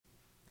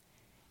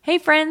Hey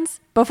friends,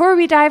 before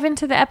we dive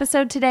into the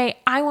episode today,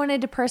 I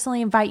wanted to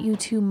personally invite you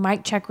to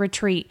Mic Check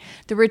Retreat,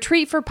 the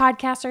retreat for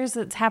podcasters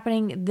that's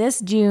happening this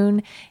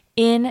June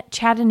in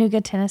Chattanooga,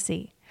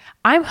 Tennessee.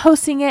 I'm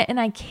hosting it and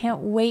I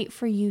can't wait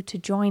for you to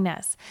join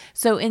us.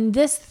 So in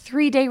this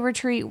 3-day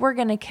retreat, we're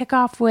going to kick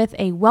off with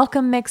a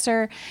welcome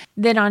mixer.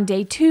 Then on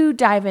day 2,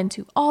 dive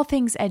into all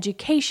things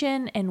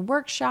education and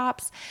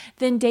workshops.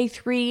 Then day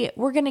 3,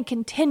 we're going to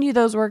continue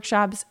those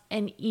workshops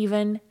and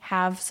even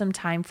have some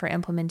time for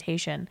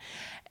implementation.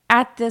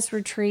 At this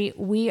retreat,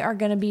 we are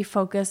going to be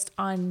focused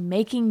on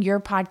making your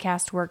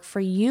podcast work for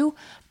you,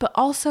 but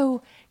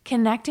also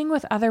connecting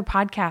with other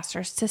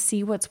podcasters to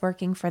see what's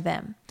working for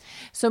them.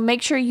 So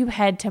make sure you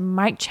head to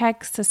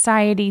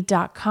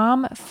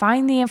micchecksociety.com,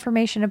 find the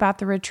information about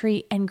the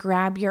retreat, and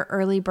grab your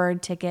early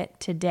bird ticket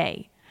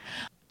today.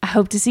 I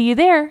hope to see you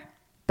there.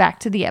 Back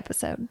to the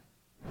episode.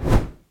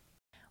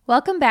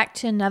 Welcome back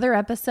to another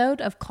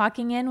episode of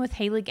Clocking In with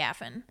Haley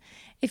Gaffin.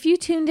 If you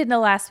tuned into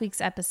last week's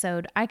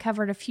episode, I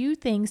covered a few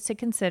things to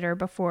consider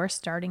before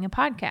starting a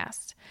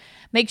podcast.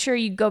 Make sure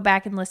you go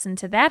back and listen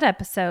to that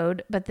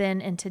episode, but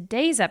then in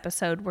today's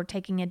episode, we're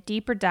taking a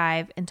deeper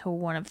dive into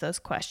one of those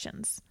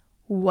questions.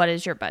 What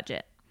is your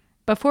budget?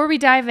 Before we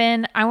dive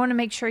in, I want to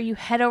make sure you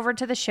head over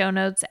to the show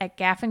notes at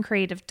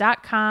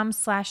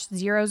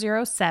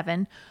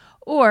gaffincreative.com/007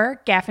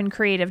 or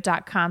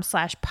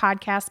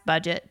gaffincreative.com/podcast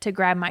budget to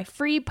grab my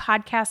free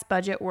podcast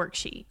budget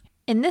worksheet.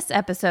 In this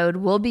episode,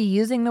 we'll be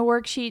using the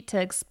worksheet to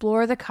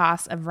explore the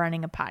costs of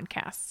running a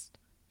podcast.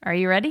 Are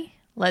you ready?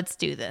 Let's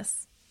do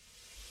this.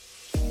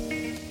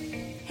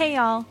 Hey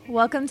y'all,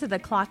 welcome to the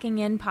Clocking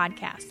In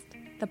podcast,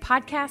 the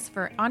podcast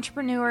for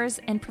entrepreneurs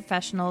and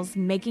professionals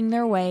making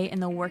their way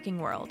in the working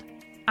world.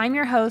 I'm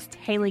your host,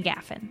 Haley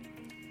Gaffin.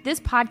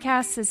 This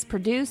podcast is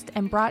produced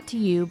and brought to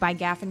you by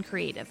Gaffin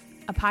Creative,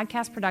 a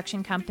podcast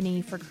production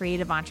company for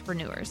creative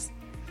entrepreneurs.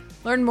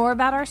 Learn more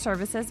about our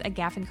services at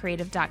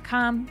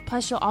gaffincreative.com.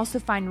 Plus, you'll also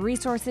find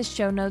resources,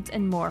 show notes,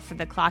 and more for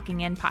the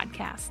Clocking In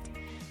podcast.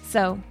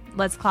 So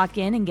let's clock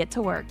in and get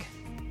to work.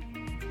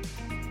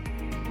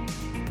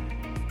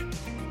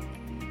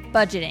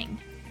 Budgeting.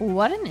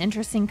 What an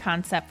interesting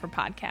concept for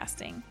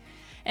podcasting.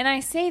 And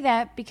I say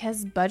that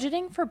because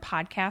budgeting for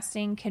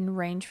podcasting can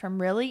range from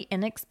really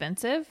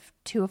inexpensive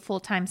to a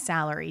full-time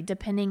salary,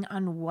 depending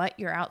on what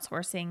you're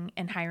outsourcing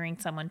and hiring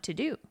someone to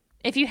do.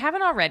 If you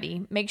haven't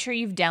already, make sure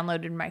you've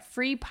downloaded my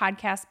free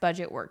podcast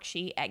budget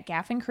worksheet at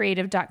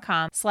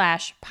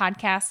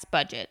gaffincreative.com/podcast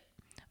budget,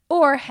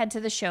 or head to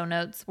the show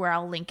notes where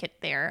I'll link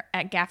it there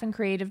at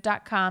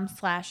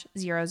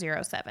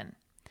gaffincreative.com/007.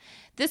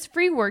 This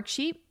free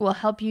worksheet will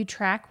help you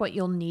track what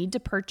you'll need to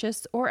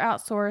purchase or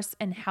outsource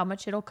and how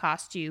much it'll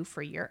cost you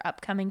for your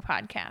upcoming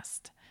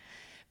podcast.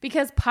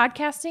 Because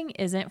podcasting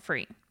isn't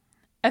free.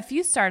 A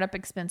few startup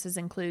expenses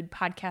include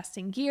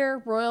podcasting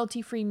gear,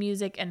 royalty-free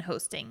music, and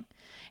hosting.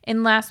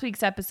 In last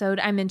week's episode,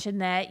 I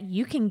mentioned that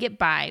you can get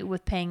by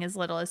with paying as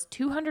little as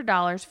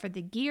 $200 for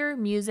the gear,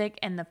 music,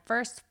 and the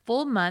first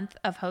full month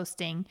of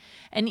hosting,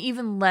 and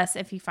even less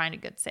if you find a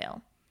good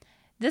sale.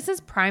 This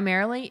is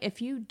primarily if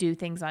you do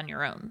things on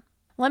your own.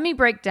 Let me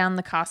break down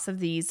the costs of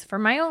these for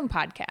my own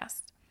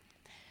podcast.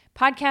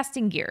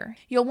 Podcasting gear.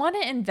 You'll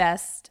want to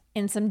invest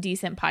in some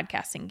decent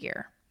podcasting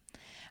gear.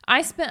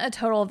 I spent a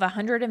total of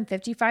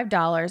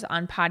 $155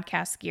 on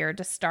podcast gear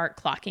to start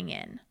clocking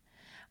in.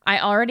 I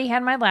already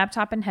had my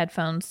laptop and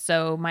headphones,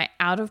 so my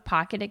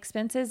out-of-pocket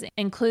expenses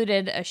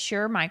included a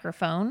Shure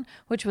microphone,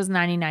 which was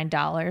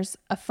 $99,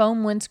 a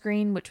foam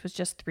windscreen, which was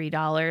just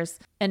 $3,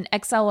 an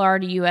XLR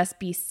to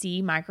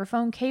USB-C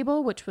microphone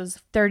cable, which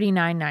was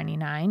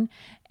 $39.99,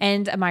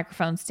 and a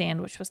microphone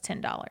stand, which was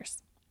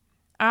 $10.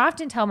 I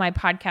often tell my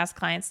podcast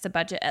clients to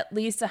budget at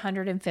least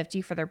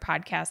 $150 for their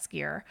podcast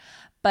gear,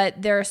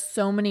 but there are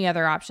so many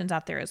other options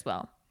out there as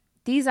well.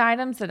 These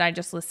items that I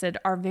just listed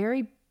are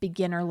very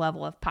beginner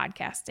level of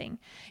podcasting.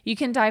 You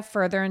can dive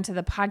further into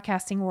the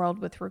podcasting world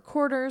with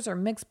recorders or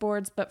mix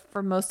boards, but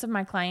for most of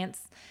my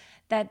clients,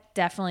 that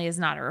definitely is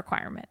not a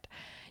requirement.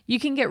 You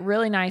can get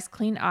really nice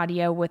clean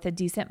audio with a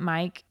decent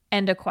mic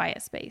and a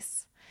quiet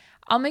space.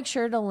 I'll make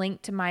sure to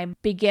link to my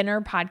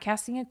beginner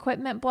podcasting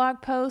equipment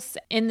blog posts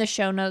in the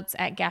show notes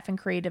at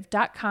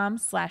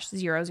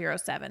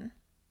gaffincreative.com/007.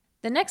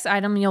 The next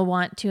item you'll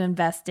want to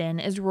invest in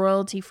is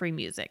royalty-free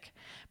music.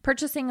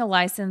 Purchasing a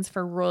license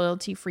for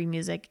royalty-free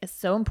music is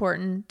so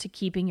important to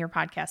keeping your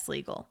podcast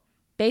legal.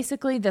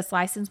 Basically, this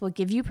license will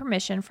give you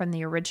permission from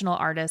the original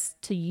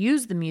artist to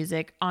use the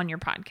music on your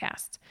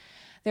podcast.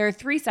 There are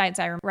 3 sites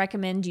I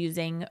recommend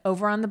using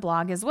over on the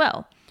blog as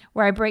well,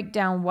 where I break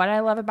down what I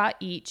love about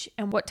each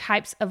and what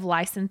types of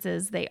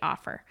licenses they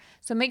offer.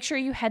 So make sure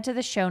you head to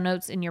the show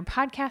notes in your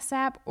podcast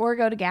app or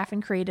go to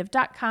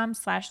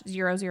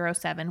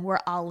gaffincreative.com/007 where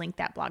I'll link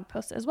that blog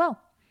post as well.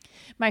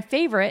 My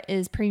favorite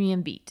is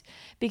Premium Beat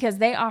because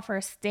they offer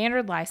a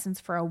standard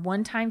license for a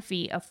one-time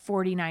fee of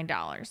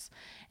 $49,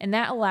 and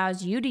that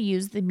allows you to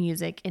use the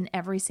music in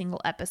every single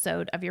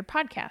episode of your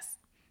podcast.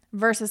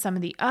 Versus some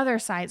of the other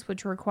sites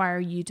which require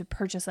you to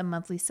purchase a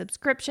monthly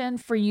subscription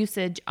for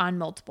usage on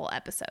multiple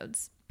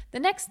episodes. The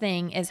next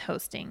thing is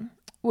hosting.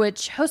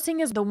 which hosting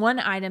is the one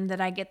item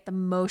that I get the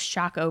most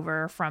shock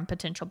over from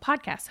potential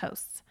podcast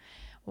hosts.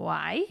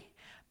 Why?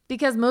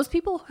 Because most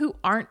people who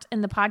aren't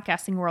in the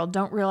podcasting world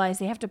don't realize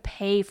they have to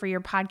pay for your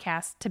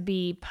podcast to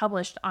be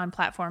published on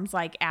platforms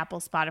like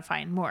Apple,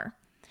 Spotify, and more.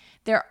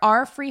 There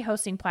are free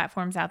hosting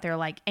platforms out there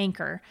like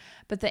Anchor,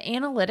 but the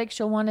analytics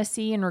you'll want to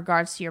see in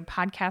regards to your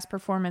podcast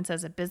performance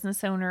as a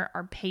business owner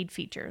are paid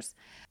features.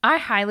 I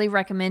highly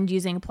recommend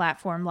using a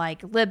platform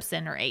like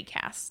Libsyn or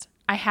Acast.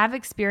 I have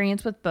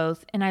experience with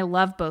both, and I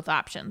love both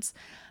options.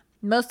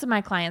 Most of my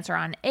clients are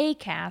on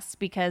Acast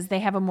because they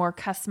have a more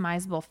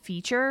customizable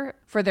feature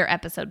for their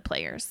episode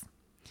players.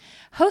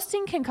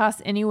 Hosting can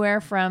cost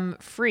anywhere from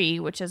free,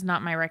 which is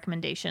not my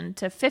recommendation,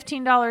 to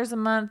 $15 a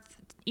month,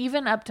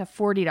 even up to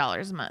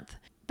 $40 a month.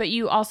 But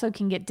you also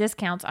can get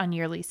discounts on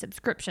yearly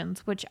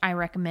subscriptions, which I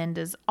recommend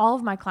as all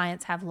of my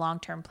clients have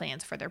long-term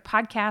plans for their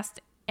podcast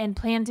and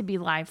plan to be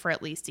live for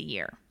at least a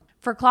year.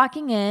 For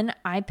clocking in,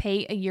 I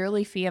pay a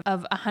yearly fee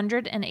of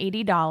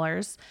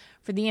 $180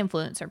 for the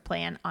influencer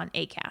plan on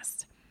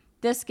Acast.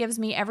 This gives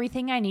me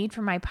everything I need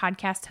for my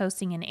podcast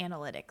hosting and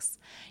analytics.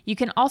 You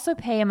can also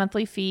pay a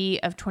monthly fee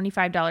of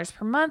 $25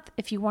 per month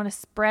if you want to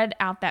spread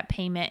out that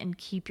payment and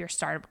keep your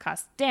startup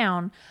costs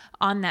down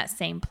on that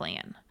same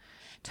plan.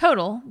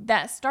 Total,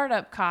 that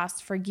startup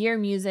cost for gear,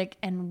 music,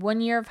 and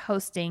 1 year of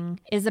hosting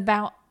is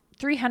about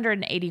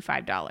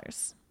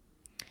 $385.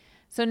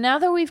 So now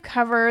that we've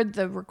covered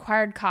the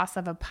required costs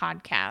of a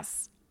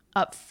podcast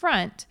up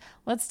front,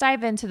 let's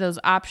dive into those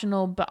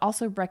optional but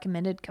also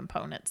recommended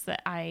components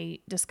that I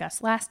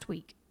discussed last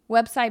week.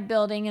 Website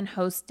building and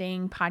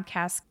hosting,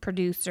 podcast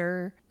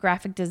producer,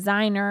 graphic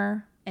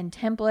designer, and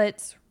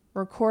templates,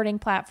 recording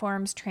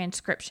platforms,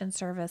 transcription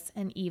service,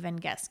 and even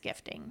guest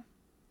gifting.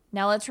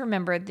 Now let's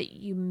remember that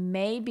you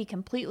may be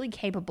completely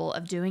capable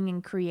of doing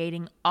and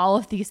creating all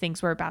of these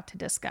things we're about to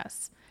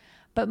discuss.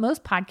 But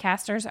most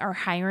podcasters are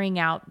hiring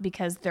out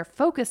because they're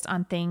focused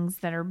on things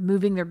that are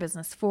moving their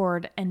business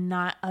forward and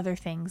not other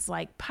things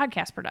like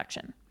podcast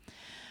production.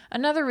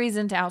 Another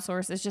reason to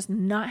outsource is just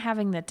not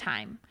having the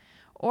time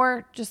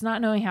or just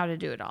not knowing how to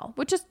do it all,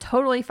 which is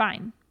totally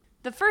fine.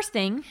 The first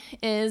thing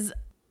is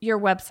your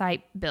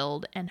website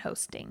build and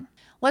hosting.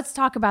 Let's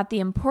talk about the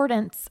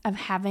importance of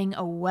having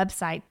a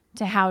website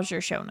to house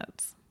your show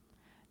notes.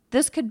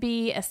 This could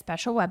be a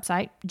special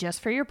website just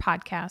for your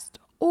podcast,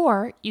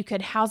 or you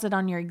could house it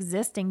on your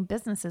existing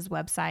business's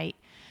website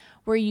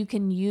where you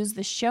can use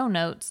the show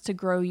notes to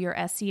grow your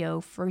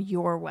SEO for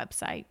your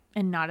website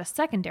and not a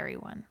secondary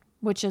one,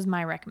 which is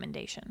my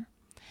recommendation.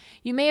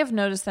 You may have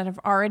noticed that I've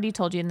already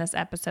told you in this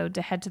episode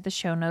to head to the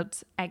show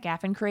notes at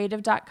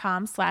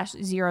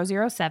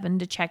gaffincreative.com/007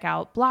 to check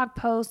out blog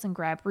posts and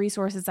grab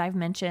resources I've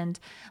mentioned,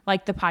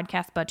 like the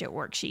podcast budget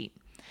worksheet.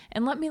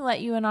 And let me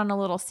let you in on a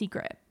little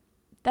secret.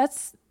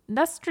 That's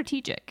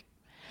strategic.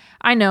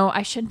 I know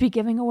I shouldn't be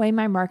giving away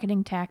my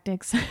marketing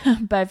tactics,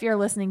 but if you're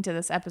listening to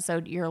this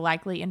episode, you're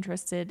likely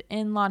interested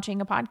in launching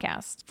a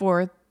podcast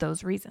for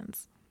those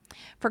reasons.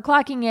 For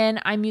clocking in,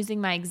 I'm using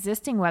my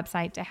existing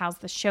website to house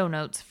the show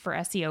notes for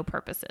SEO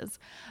purposes,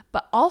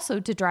 but also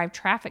to drive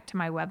traffic to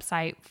my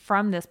website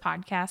from this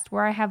podcast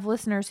where I have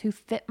listeners who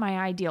fit my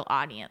ideal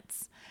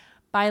audience.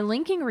 By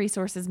linking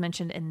resources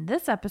mentioned in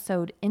this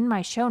episode in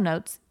my show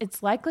notes,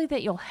 it's likely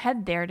that you'll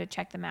head there to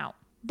check them out.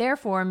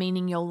 Therefore,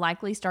 meaning you'll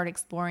likely start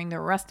exploring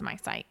the rest of my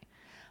site.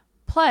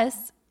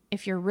 Plus,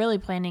 if you're really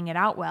planning it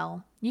out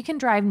well, you can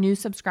drive new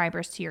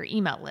subscribers to your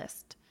email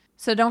list.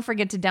 So don't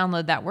forget to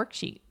download that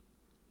worksheet.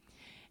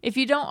 If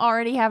you don't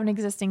already have an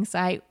existing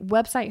site,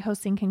 website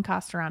hosting can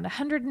cost around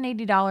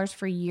 $180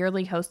 for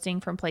yearly hosting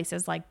from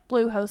places like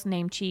Bluehost,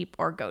 Namecheap,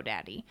 or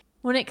GoDaddy.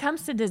 When it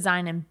comes to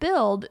design and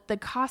build, the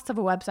cost of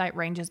a website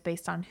ranges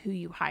based on who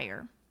you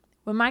hire.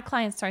 When my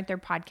clients start their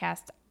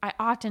podcast, I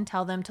often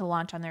tell them to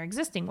launch on their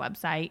existing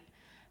website,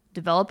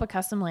 develop a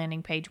custom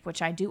landing page,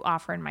 which I do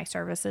offer in my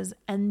services,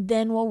 and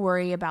then we'll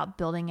worry about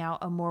building out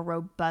a more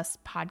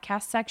robust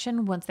podcast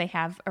section once they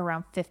have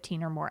around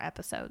 15 or more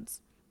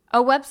episodes.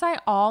 A website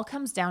all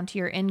comes down to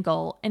your end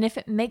goal and if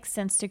it makes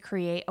sense to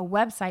create a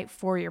website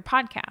for your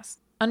podcast.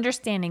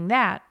 Understanding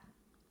that,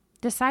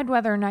 decide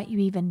whether or not you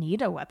even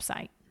need a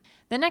website.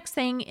 The next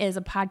thing is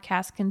a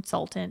podcast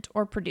consultant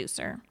or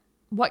producer.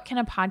 What can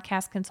a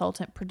podcast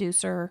consultant,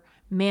 producer,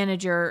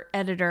 manager,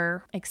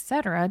 editor,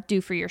 etc. do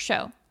for your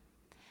show?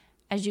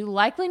 As you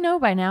likely know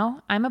by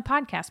now, I'm a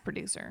podcast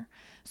producer,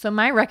 so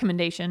my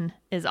recommendation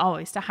is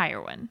always to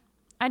hire one.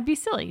 I'd be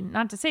silly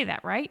not to say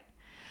that, right?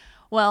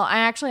 Well, I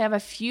actually have a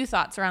few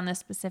thoughts around this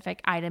specific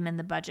item in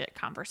the budget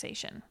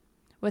conversation.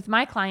 With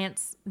my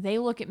clients, they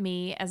look at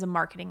me as a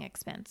marketing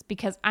expense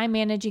because I'm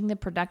managing the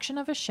production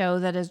of a show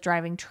that is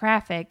driving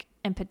traffic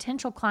and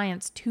potential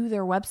clients to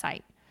their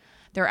website.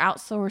 They're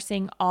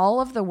outsourcing all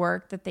of the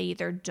work that they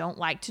either don't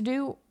like to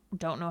do,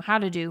 don't know how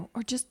to do,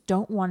 or just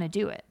don't want to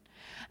do it.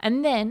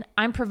 And then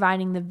I'm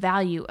providing the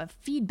value of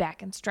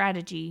feedback and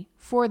strategy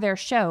for their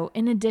show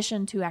in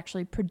addition to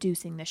actually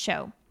producing the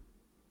show.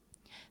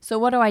 So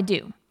what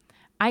do?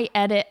 I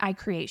edit, I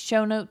create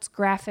show notes,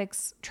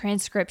 graphics,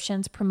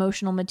 transcriptions,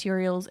 promotional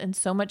materials, and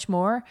so much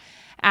more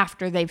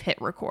after they've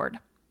hit record.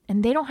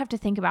 And they don't have to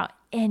think about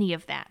any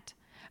of that.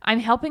 I'm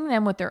helping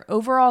them with their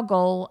overall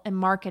goal and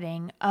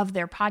marketing of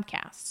their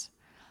podcasts.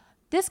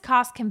 This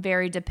cost can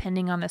vary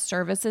depending on the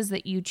services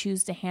that you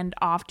choose to hand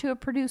off to a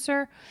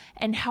producer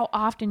and how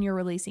often you're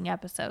releasing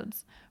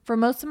episodes. For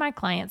most of my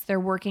clients, they're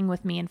working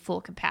with me in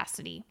full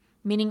capacity,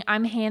 meaning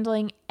I'm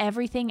handling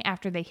everything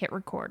after they hit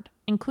record,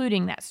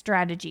 including that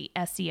strategy,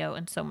 SEO,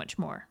 and so much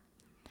more.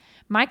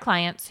 My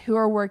clients who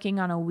are working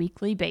on a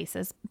weekly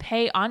basis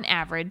pay on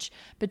average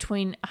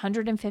between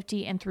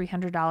 $150 and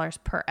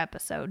 $300 per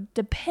episode,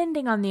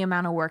 depending on the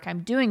amount of work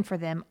I'm doing for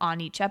them on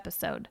each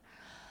episode.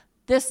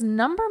 This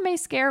number may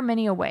scare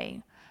many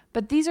away,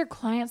 but these are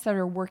clients that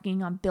are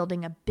working on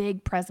building a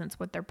big presence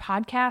with their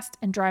podcast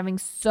and driving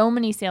so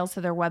many sales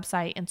to their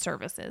website and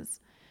services.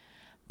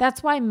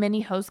 That's why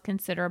many hosts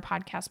consider a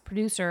podcast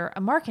producer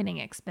a marketing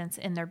expense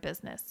in their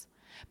business.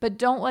 But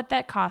don't let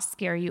that cost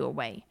scare you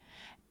away.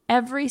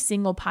 Every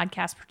single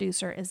podcast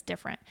producer is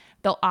different.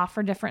 They'll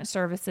offer different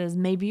services.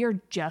 Maybe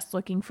you're just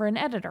looking for an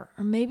editor,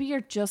 or maybe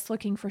you're just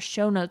looking for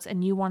show notes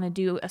and you want to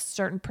do a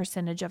certain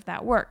percentage of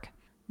that work.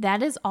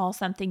 That is all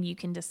something you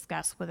can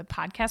discuss with a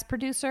podcast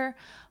producer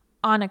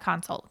on a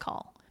consult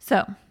call.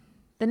 So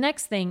the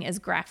next thing is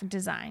graphic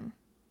design.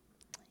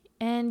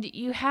 And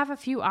you have a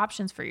few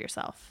options for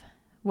yourself.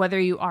 Whether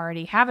you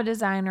already have a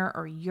designer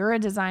or you're a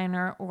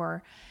designer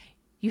or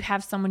you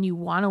have someone you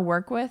want to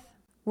work with,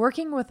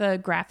 working with a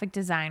graphic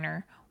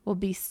designer will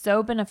be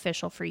so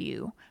beneficial for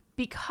you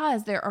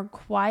because there are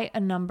quite a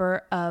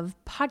number of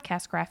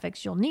podcast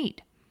graphics you'll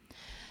need.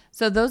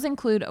 So those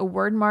include a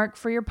word mark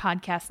for your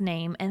podcast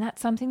name, and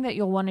that's something that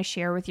you'll want to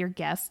share with your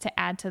guests to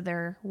add to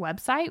their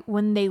website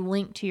when they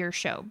link to your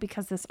show,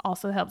 because this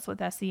also helps with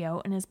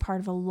SEO and is part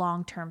of a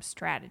long-term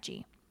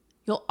strategy.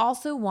 You'll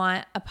also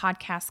want a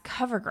podcast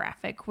cover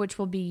graphic, which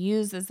will be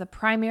used as the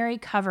primary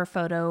cover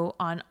photo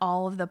on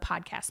all of the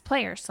podcast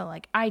players. So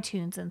like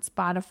iTunes and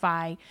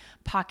Spotify,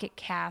 Pocket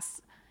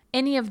Casts,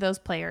 any of those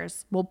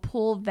players will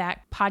pull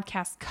that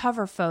podcast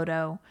cover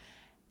photo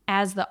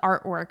as the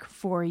artwork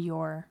for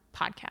your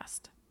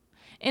podcast.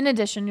 In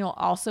addition, you'll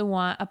also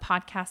want a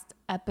podcast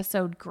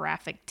episode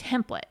graphic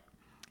template.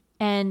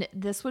 And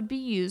this would be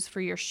used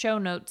for your show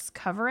notes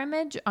cover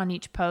image on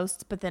each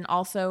post, but then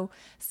also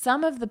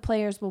some of the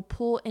players will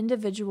pull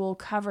individual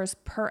covers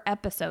per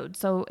episode.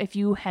 So if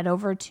you head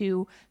over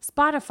to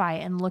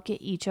Spotify and look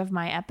at each of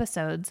my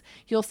episodes,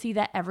 you'll see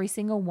that every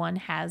single one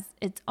has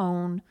its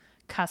own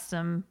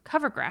custom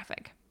cover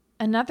graphic.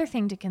 Another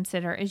thing to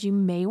consider is you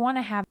may want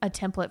to have a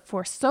template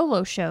for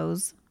solo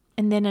shows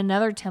and then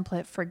another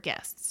template for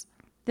guests.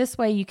 This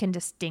way you can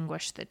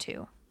distinguish the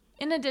two.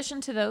 In addition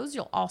to those,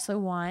 you'll also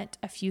want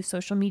a few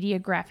social media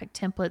graphic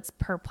templates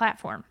per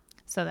platform.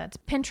 So that's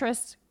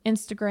Pinterest,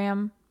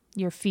 Instagram,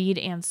 your feed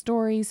and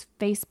stories,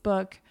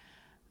 Facebook.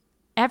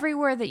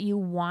 Everywhere that you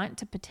want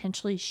to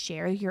potentially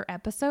share your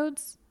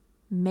episodes,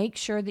 make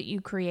sure that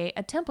you create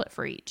a template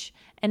for each.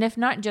 And if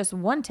not just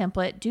one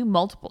template, do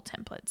multiple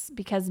templates,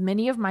 because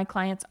many of my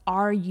clients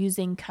are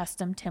using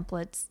custom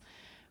templates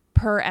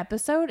per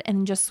episode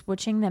and just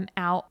switching them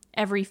out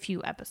every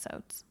few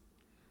episodes.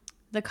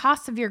 The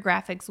cost of your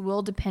graphics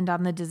will depend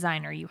on the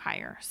designer you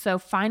hire, so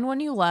find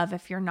one you love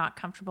if you're not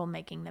comfortable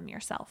making them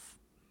yourself.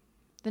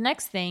 The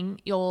next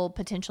thing you'll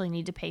potentially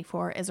need to pay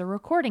for is a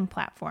recording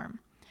platform.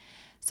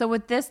 So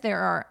with this, there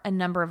are a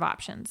number of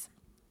options.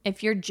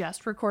 If you're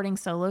just recording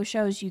solo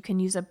shows, you can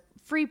use a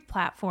free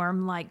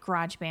platform like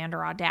GarageBand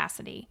or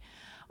Audacity.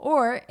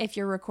 Or if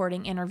you're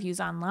recording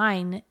interviews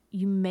online,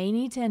 you may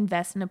need to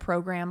invest in a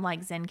program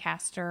like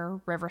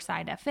Zencastr,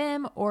 Riverside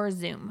FM, or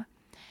Zoom.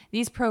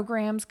 These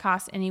programs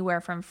cost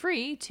anywhere from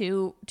free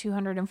to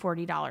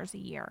 $240 a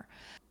year.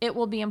 It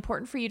will be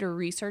important for you to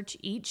research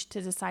each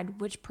to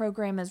decide which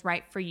program is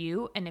right for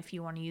you and if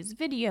you want to use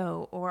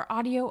video or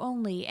audio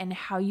only and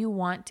how you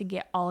want to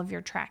get all of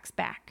your tracks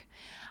back.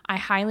 I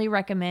highly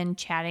recommend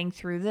chatting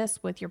through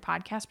this with your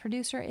podcast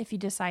producer if you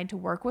decide to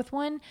work with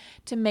one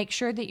to make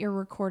sure that you're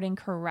recording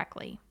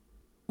correctly.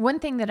 One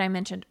thing that I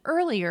mentioned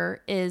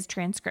earlier is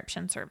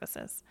transcription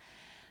services.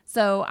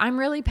 So I'm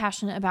really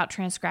passionate about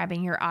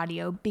transcribing your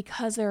audio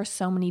because there are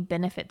so many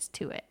benefits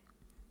to it.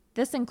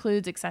 This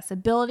includes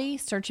accessibility,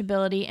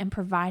 searchability, and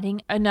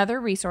providing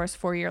another resource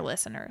for your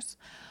listeners.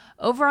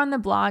 Over on the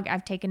blog,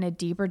 I've taken a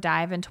deeper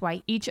dive into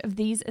why each of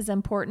these is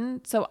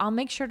important, so I'll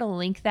make sure to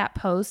link that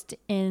post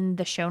in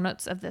the show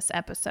notes of this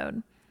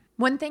episode.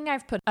 One thing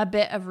I've put a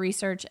bit of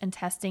research and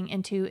testing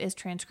into is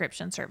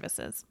transcription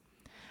services.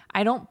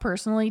 I don't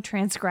personally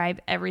transcribe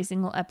every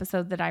single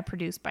episode that I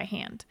produce by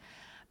hand,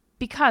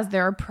 because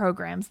there are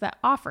programs that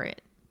offer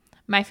it.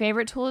 My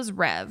favorite tool is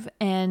Rev,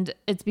 and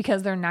it's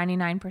because they're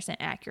 99%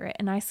 accurate,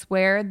 and I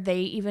swear they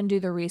even do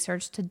the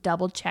research to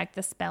double check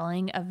the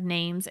spelling of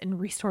names and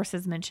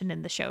resources mentioned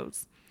in the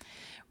shows.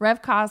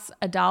 Rev costs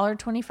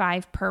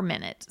 $1.25 per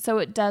minute, so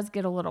it does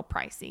get a little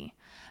pricey.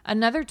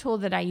 Another tool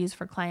that I use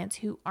for clients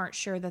who aren't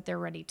sure that they're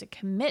ready to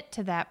commit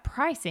to that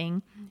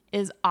pricing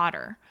is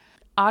Otter.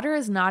 Otter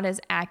is not as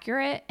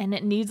accurate and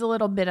it needs a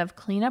little bit of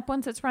cleanup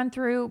once it's run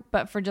through,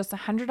 but for just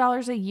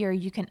 $100 a year,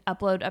 you can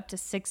upload up to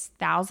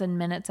 6,000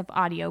 minutes of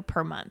audio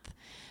per month.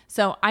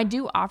 So I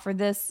do offer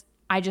this.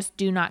 I just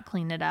do not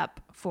clean it up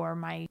for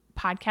my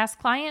podcast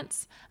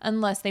clients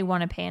unless they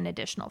want to pay an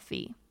additional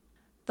fee.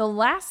 The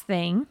last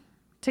thing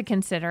to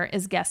consider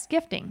is guest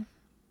gifting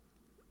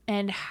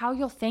and how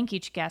you'll thank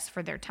each guest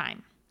for their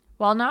time.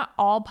 While not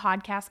all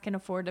podcasts can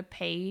afford to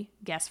pay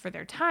guests for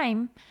their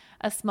time,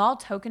 a small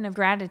token of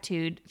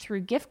gratitude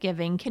through gift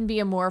giving can be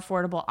a more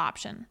affordable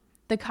option.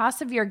 The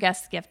cost of your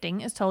guest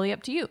gifting is totally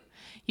up to you.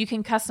 You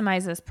can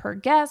customize this per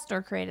guest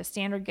or create a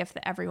standard gift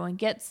that everyone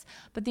gets,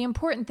 but the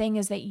important thing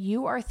is that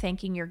you are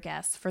thanking your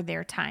guests for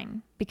their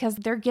time because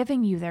they're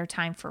giving you their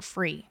time for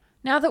free.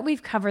 Now that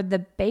we've covered the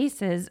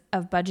bases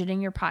of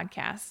budgeting your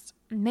podcast,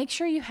 make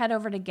sure you head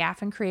over to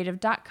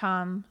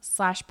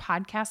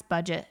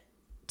gaffincreative.com/podcastbudget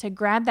to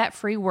grab that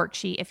free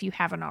worksheet if you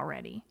haven't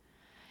already.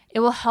 It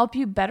will help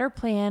you better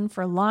plan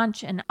for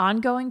launch and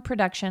ongoing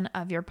production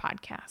of your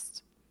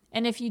podcast.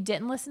 And if you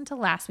didn't listen to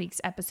last week's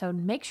episode,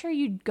 make sure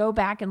you go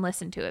back and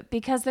listen to it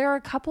because there are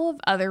a couple of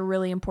other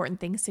really important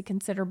things to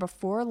consider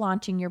before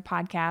launching your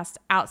podcast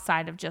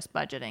outside of just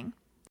budgeting.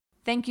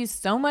 Thank you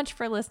so much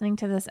for listening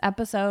to this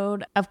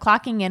episode of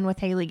Clocking In with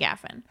Haley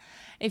Gaffin.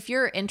 If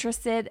you're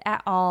interested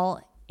at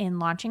all in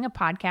launching a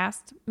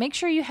podcast, make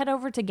sure you head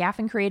over to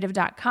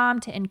gaffincreative.com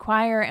to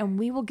inquire, and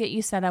we will get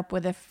you set up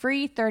with a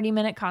free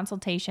 30-minute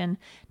consultation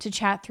to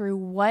chat through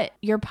what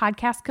your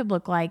podcast could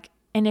look like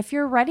and if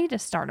you're ready to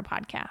start a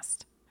podcast.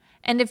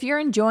 And if you're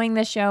enjoying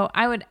this show,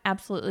 I would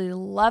absolutely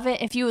love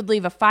it if you would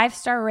leave a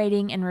 5-star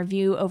rating and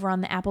review over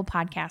on the Apple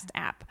Podcast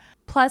app.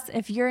 Plus,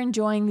 if you're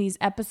enjoying these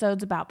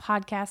episodes about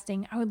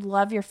podcasting, I would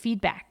love your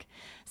feedback.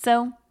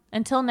 So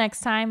until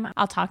next time,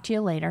 I'll talk to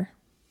you later.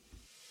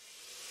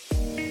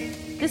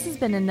 This has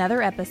been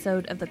another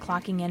episode of the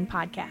Clocking In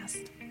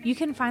podcast. You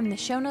can find the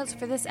show notes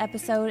for this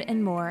episode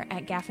and more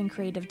at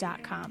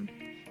gaffincreative.com.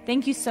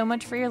 Thank you so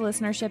much for your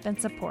listenership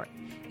and support.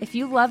 If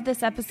you love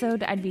this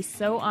episode, I'd be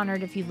so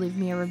honored if you'd leave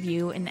me a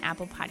review in the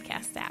Apple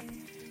Podcast app.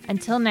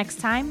 Until next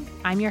time,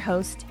 I'm your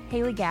host,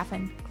 Haley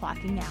Gaffin,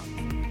 clocking out.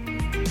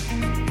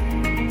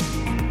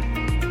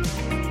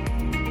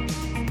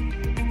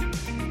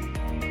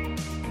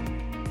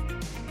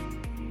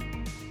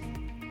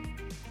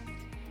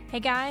 Hey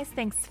guys,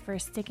 thanks for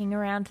sticking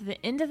around to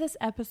the end of this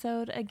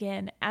episode.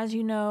 Again, as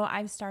you know,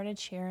 I've started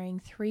sharing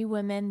 3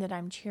 women that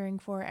I'm cheering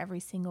for every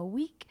single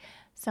week,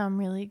 so I'm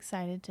really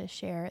excited to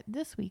share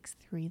this week's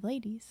 3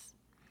 ladies.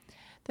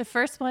 The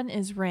first one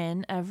is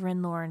Rin of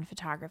Rin Lauren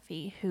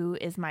Photography, who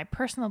is my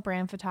personal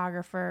brand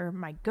photographer,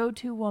 my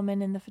go-to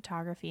woman in the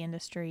photography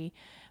industry,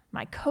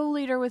 my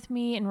co-leader with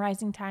me in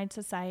Rising Tide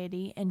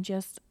Society, and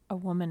just a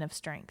woman of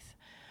strength.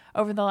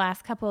 Over the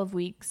last couple of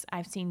weeks,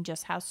 I've seen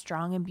just how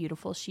strong and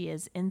beautiful she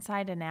is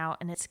inside and out,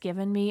 and it's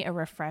given me a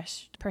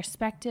refreshed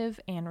perspective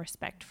and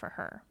respect for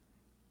her.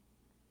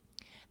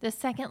 The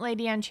second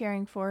lady I'm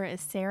cheering for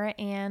is Sarah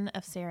Ann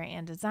of Sarah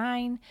Ann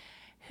Design,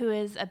 who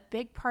is a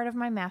big part of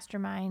my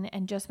mastermind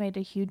and just made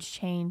a huge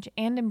change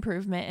and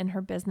improvement in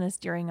her business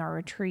during our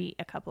retreat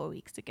a couple of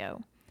weeks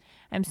ago.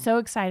 I'm so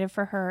excited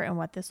for her and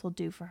what this will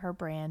do for her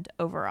brand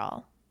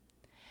overall.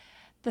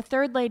 The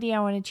third lady I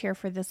want to cheer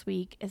for this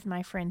week is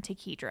my friend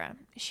Takidra.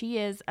 She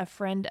is a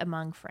friend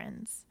among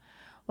friends.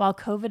 While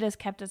COVID has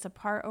kept us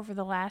apart over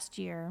the last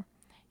year,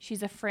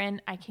 she's a friend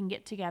I can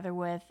get together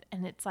with,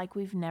 and it's like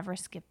we've never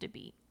skipped a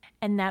beat.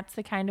 And that's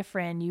the kind of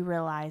friend you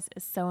realize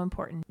is so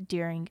important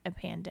during a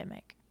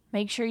pandemic.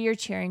 Make sure you're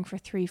cheering for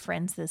 3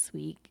 friends this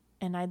week,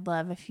 and I'd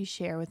love if you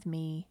share with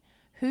me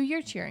who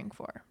you're cheering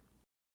for.